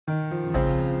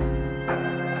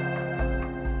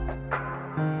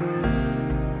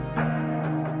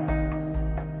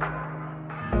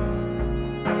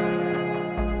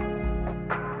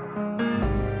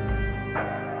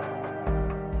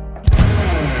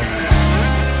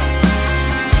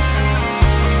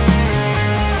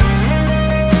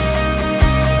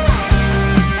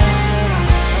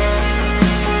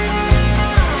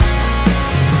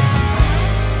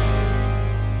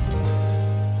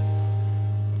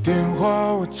电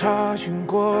话我查询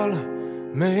过了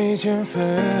没欠费，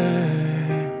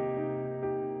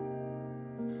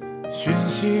讯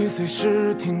息随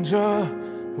时听着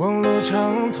网络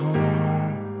畅通，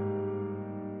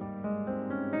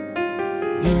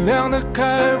音量的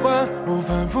开关我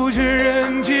反复确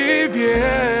认几遍，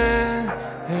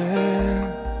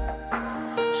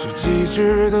是极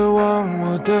致的忘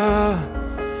我的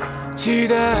期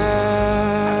待。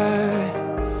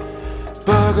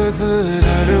8个字的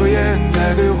留言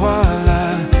在对话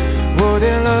栏，我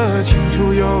点了清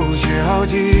除又写好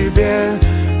几遍，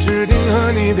置顶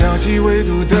和你标记未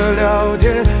读的聊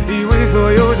天，以为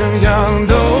所有声响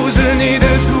都是你的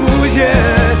出现，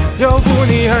要不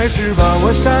你还是把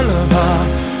我删了吧，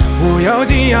我咬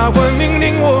紧牙关命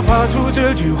令我发出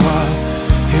这句话，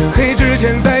天黑之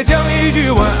前再讲一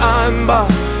句晚安吧，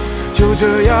就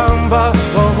这样吧，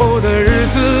往后的日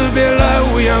子别来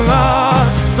无恙啊，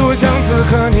多想此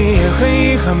刻你也很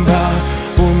遗憾吧，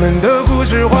我们的故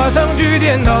事画上句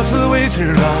点到此为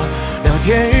止啦，聊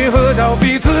天与合照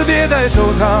彼此别再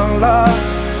收藏了，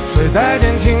所以再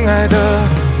见亲爱的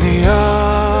你呀。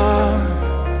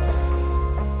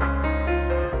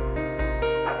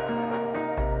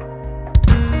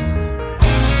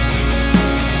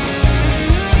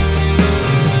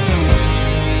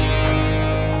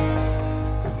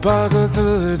8个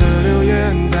字的留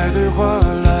言在对话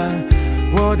栏，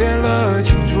我点了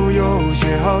清除又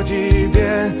写好几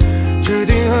遍，置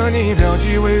顶和你标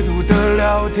记未读的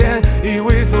聊天，以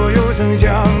为所有声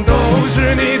响都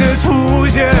是你的出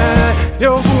现，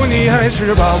要不你还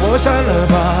是把我删了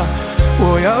吧，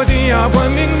我咬紧牙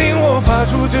关命令我发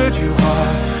出这句话，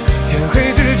天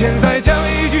黑之前再讲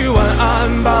一句晚安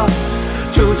吧，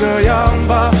就这样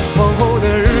吧，往后的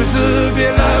日子别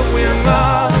来无恙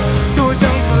啊，多想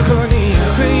此刻你也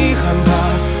很遗憾吧，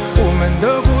我们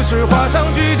的故事画上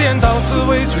句点到此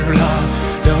为止啦，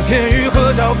聊天与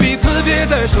合照彼此别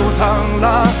再收藏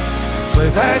啦，所以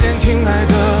再见亲爱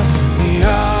的你呀，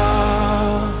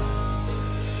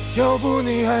要不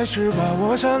你还是把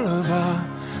我删了吧，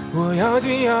我咬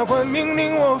紧牙关命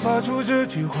令我发出这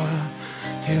句话，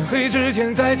天黑之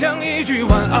前再讲一句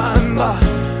晚安吧，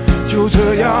就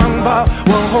这样吧，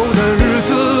往后的日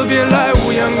子别来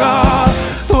无恙啊，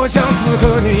多想此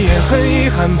刻你也很遗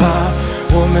憾吧，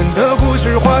我们的故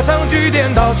事画上句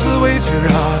点到此为止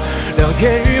啊，聊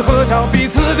天与合照彼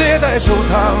此别再收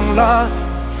藏了，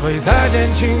所以再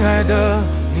见亲爱的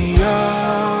你呀。